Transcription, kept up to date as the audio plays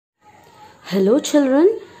Hello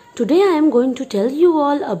children, today I am going to tell you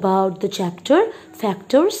all about the chapter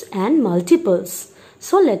Factors and Multiples.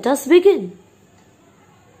 So let us begin.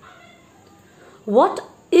 What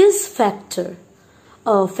is factor?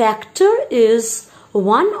 A factor is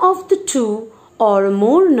one of the two or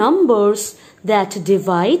more numbers that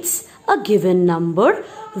divides a given number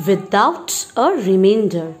without a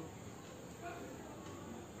remainder.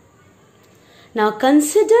 Now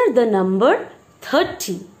consider the number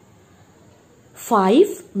 30.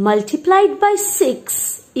 5 multiplied by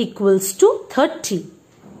 6 equals to 30,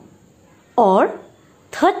 or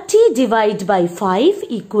 30 divided by 5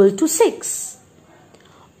 equal to 6,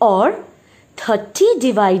 or 30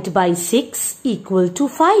 divided by 6 equal to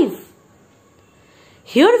 5.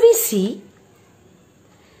 Here we see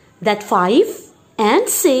that 5 and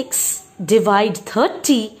 6 divide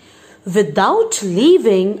 30 without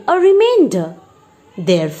leaving a remainder.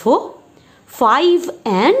 Therefore, 5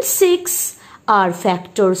 and 6 are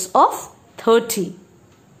factors of 30.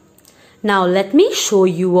 Now let me show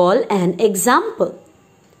you all an example.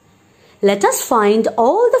 Let us find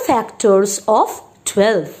all the factors of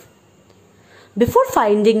 12. Before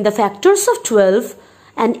finding the factors of 12,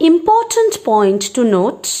 an important point to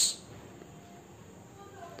note.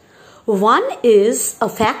 1 is a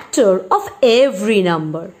factor of every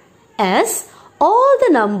number, as all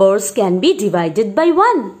the numbers can be divided by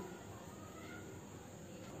 1.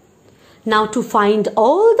 Now to find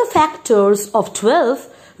all the factors of 12,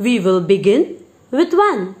 we will begin with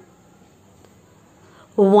 1.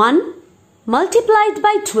 1 multiplied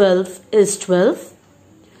by 12 is 12.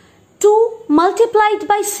 2 multiplied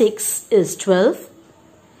by 6 is 12.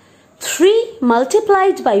 3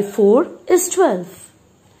 multiplied by 4 is 12.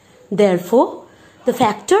 Therefore, the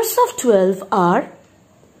factors of 12 are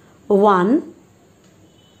 1,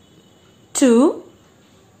 2,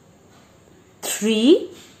 3,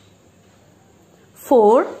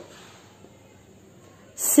 4,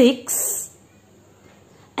 6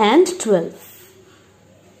 and 12.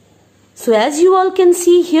 So as you all can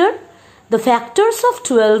see here, the factors of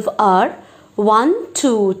 12 are 1,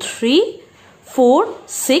 2, 3, 4,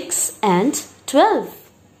 6 and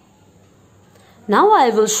 12. Now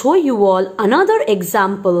I will show you all another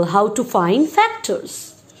example how to find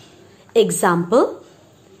factors. Example,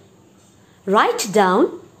 write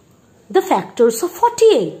down the factors of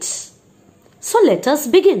 48. So let us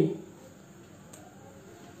begin.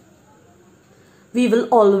 We will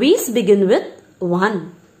always begin with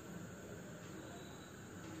 1.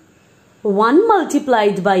 1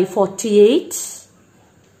 multiplied by 48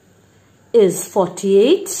 is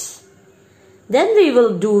 48. Then we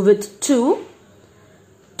will do with 2.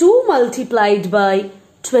 2 multiplied by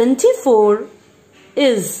 24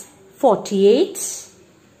 is 48.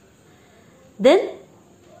 Then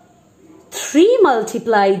 3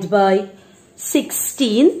 multiplied by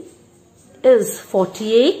 16 is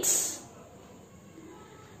 48.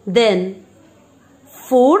 Then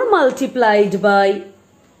 4 multiplied by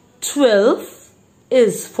 12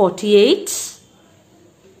 is 48.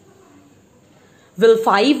 Will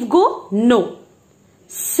 5 go? No.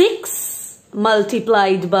 6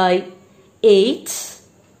 multiplied by 8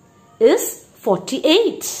 is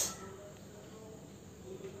 48.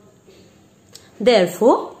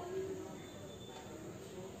 Therefore,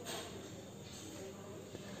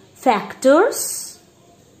 factors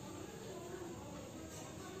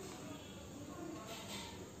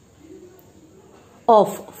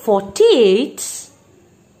of 48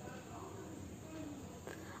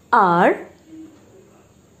 are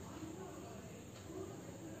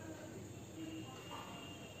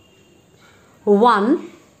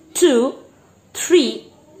 1, 2, 3,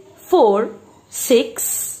 4,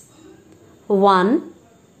 6, 1,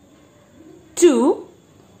 2,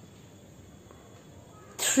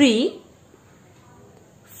 3,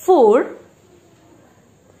 4,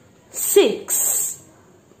 6,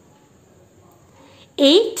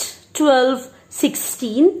 8, 12,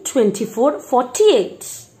 16, 24,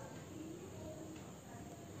 48.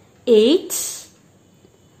 8,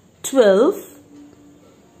 12,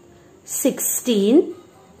 16,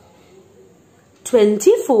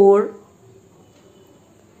 24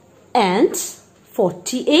 and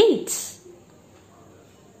 48.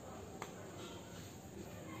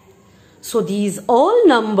 So these all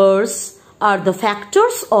numbers are the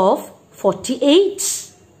factors of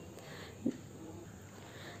 48.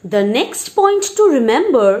 The next point to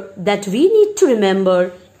remember that we need to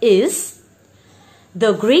remember is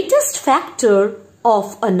the greatest factor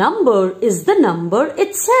of a number is the number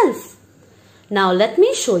itself. Now let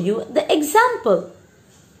me show you the example.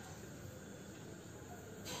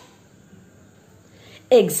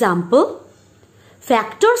 Example,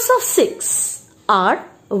 Factors of 6 are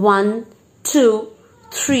 1, 2,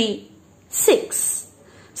 3, 6.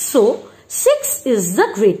 So, 6 is the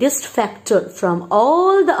greatest factor from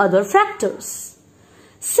all the other factors.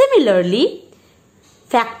 Similarly,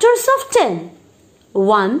 factors of 10,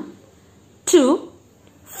 1, 2,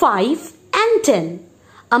 5 and 10.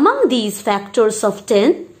 Among these factors of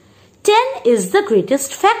 10, 10 is the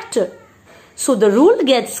greatest factor. So the rule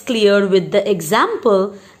gets clear with the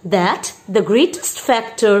example that the greatest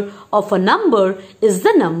factor of a number is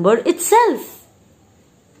the number itself.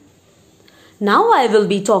 Now I will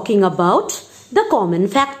be talking about the common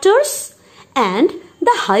factors and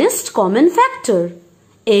the highest common factor,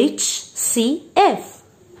 HCF.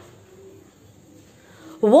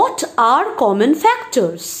 What are common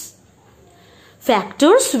factors?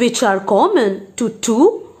 Factors which are common to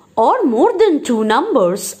two or more than two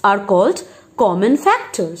numbers are called common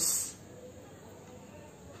factors.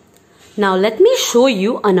 Now let me show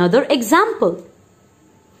you another example.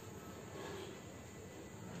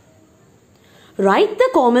 Write the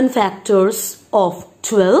common factors of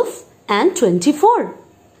 12 and 24.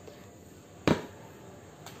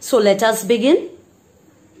 So let us begin.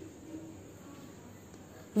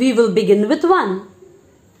 We will begin with 1.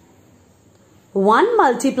 1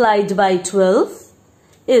 multiplied by 12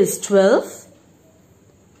 is 12.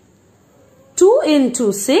 2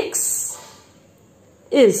 into 6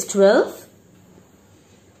 is 12.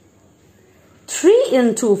 3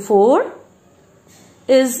 into 4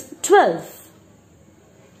 is 12.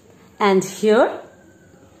 And here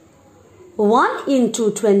 1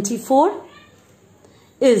 into 24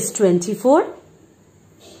 is 24.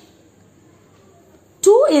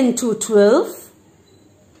 2 into 12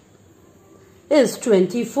 is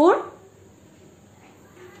 24.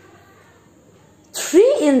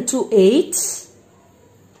 3 into 8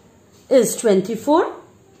 is 24.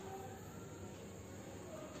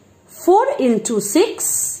 4 into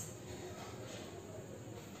 6,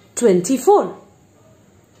 24.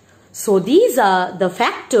 So these are the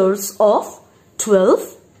factors of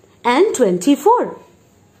 12 and 24.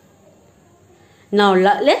 Now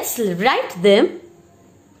let's write them.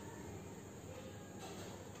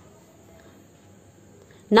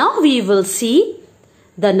 Now we will see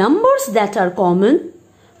the numbers that are common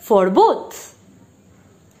for both.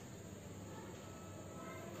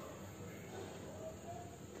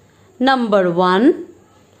 Number 1,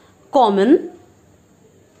 common.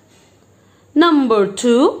 Number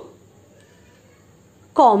 2,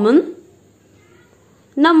 common.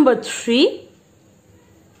 Number 3,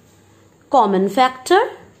 common factor.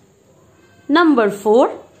 Number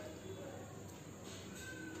 4,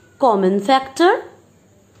 common factor.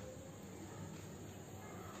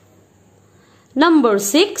 Number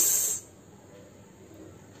 6,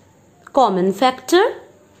 common factor.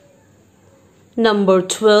 Number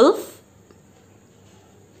 12,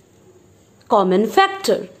 common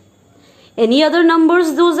factor. Any other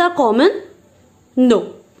numbers those are common?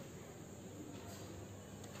 No.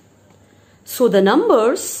 So the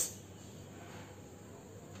numbers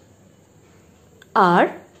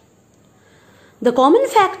are the common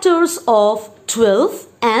factors of 12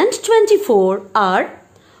 and 24 are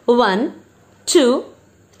 1, 2,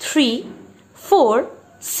 3, 4,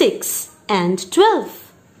 6 and 12.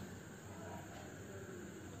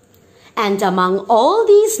 And among all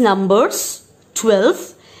these numbers,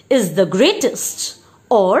 12 is the greatest,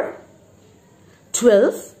 or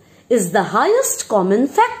 12 is the highest common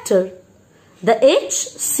factor. The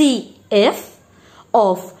HCF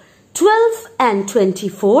of 12 and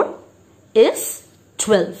 24 is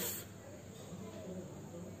 12.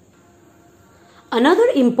 Another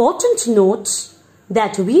important note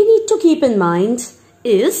that we need to keep in mind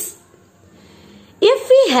is if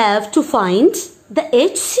we have to find the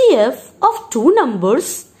HCF of two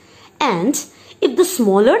numbers and if the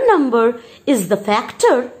smaller number is the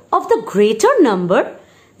factor of the greater number,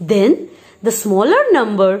 then the smaller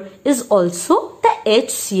number is also the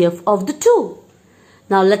HCF of the two.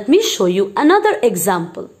 Now let me show you another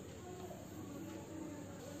example.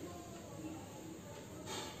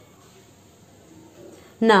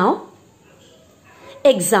 Now,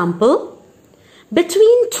 example,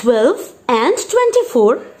 between 12 and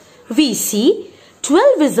 24, we see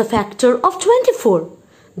 12 is a factor of 24.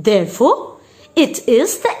 Therefore, it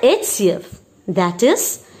is the HCF. That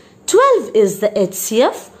is, 12 is the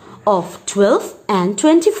HCF of 12 and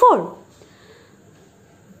 24.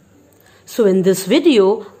 So in this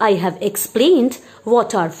video, I have explained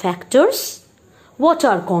what are factors, what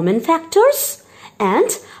are common factors, and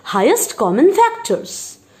highest common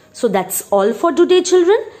factors. So that's all for today,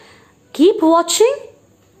 children. Keep watching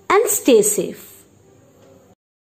and stay safe.